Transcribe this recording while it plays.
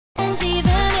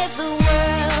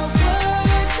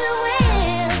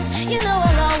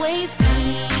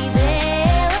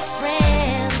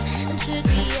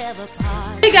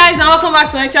welcome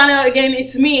back to my channel again.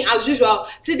 It's me as usual.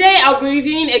 Today I'll be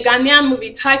reviewing a Ghanaian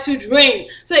movie titled Rain.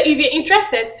 So if you're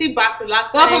interested, sit back,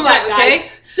 relax, welcome back, guys. Okay?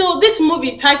 So this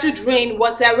movie titled Rain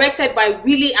was directed by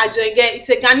Willie Ajenge. It's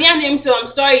a Ghanaian name, so I'm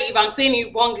sorry if I'm saying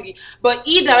it wrongly, but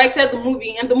he directed the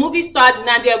movie, and the movie starred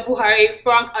Nadia, Buhari,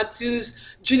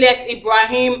 Artus, Juliet,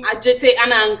 Ibrahim, Adjetey,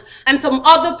 Anang, and some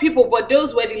other people, but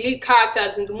those were the lead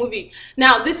characters in the movie.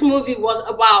 Now, this movie was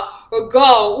about a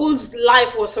girl whose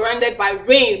life was surrounded by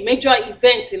rain. Major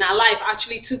events in her life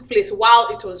actually took place while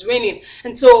it was raining.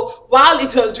 And so, while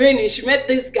it was raining, she met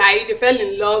this guy, they fell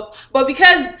in love, but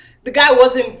because the guy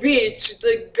wasn't rich,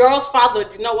 the girl's father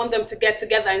did not want them to get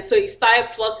together, and so he started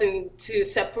plotting to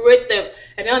separate them,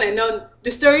 and on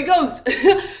the story goes.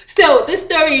 Still, this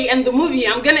story and the movie,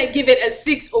 I'm gonna give it a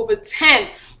 6/10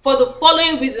 for the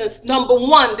following reasons. Number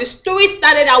one, the story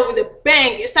started out with a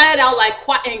bang. It started out like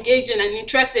quite engaging and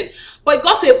interesting, but it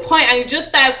got to a point and it just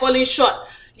started falling short.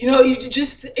 You know, it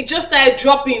just started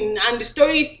dropping, and the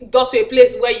story got to a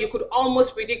place where you could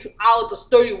almost predict how the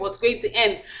story was going to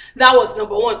end. That was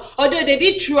number one. Although they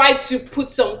did try to put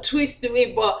some twist to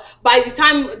it, but by the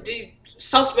time the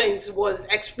suspense was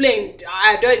explained,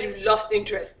 I had already lost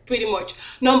interest pretty much.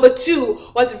 Number two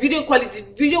was video quality.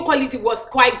 Video quality was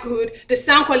quite good. The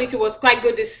sound quality was quite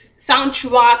good. The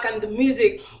soundtrack and the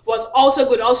music was also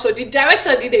good. Also, the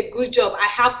director did a good job, I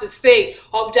have to say,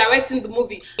 of directing the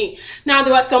movie. Now,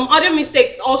 there were some other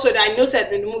mistakes also that I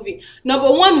noted in the movie.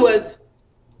 Number one was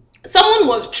someone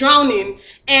was drowning,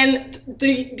 and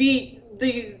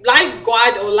the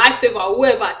lifeguard or lifesaver or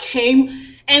whoever came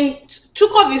and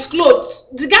took off his clothes.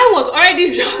 The guy was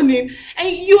already drowning, and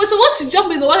you were supposed to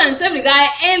jump in the water and save the guy,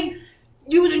 and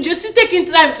you just taking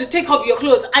time to take off your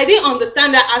clothes. I didn't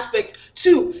understand that aspect.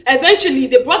 Two, eventually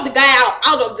they brought the guy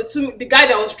out of the guy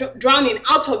that was drowning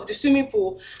out of the swimming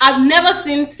pool. I've never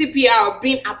seen CPR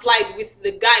being applied with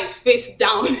the guy's face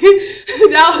down.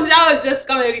 that was just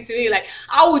comedy to me. Like,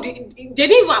 how would they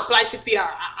didn't even apply CPR?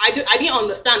 I didn't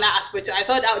understand that aspect. I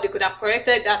thought that they could have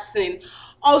corrected that scene.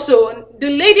 Also, the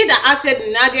lady that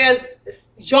acted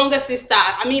Nadia's younger sister,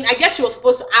 I mean, I guess she was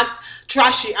supposed to act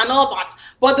trashy and all that,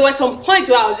 but there were some points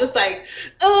where I was just like,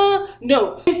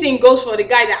 no. Same thing goes for the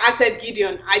guy that acted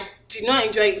Gideon. I did not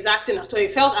enjoy his acting at all.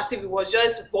 It felt as if he was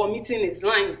just vomiting his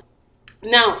lines.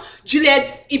 Now,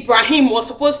 Juliet, Ibrahim, was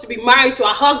supposed to be married to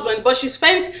her husband, but she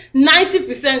spent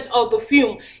 90% of the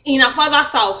film in her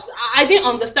father's house. I didn't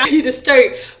understand the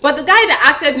story, but the guy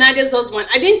that acted Nadia's husband,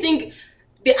 I didn't think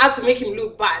they had to make him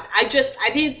look bad. I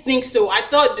didn't think so. I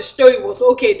thought the story was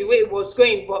okay the way it was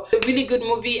going, but a really good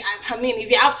movie. I mean, if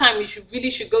you have time, you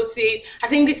really should go see it. I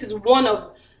think this is one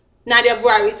of Nadia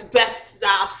Buhari's best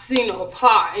that I've seen of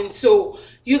her, and so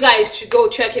you guys should go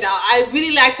check it out. I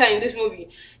really liked her in this movie.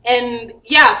 And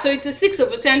yeah, so it's a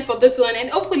 6/10 for this one,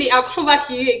 and hopefully I'll come back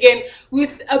here again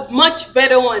with a much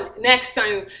better one next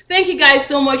time. Thank you guys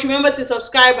so much. Remember to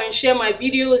subscribe and share my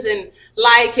videos and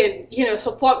like, and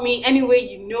support me any way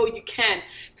you know you can.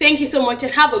 Thank you so much,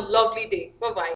 and have a lovely day. Bye bye.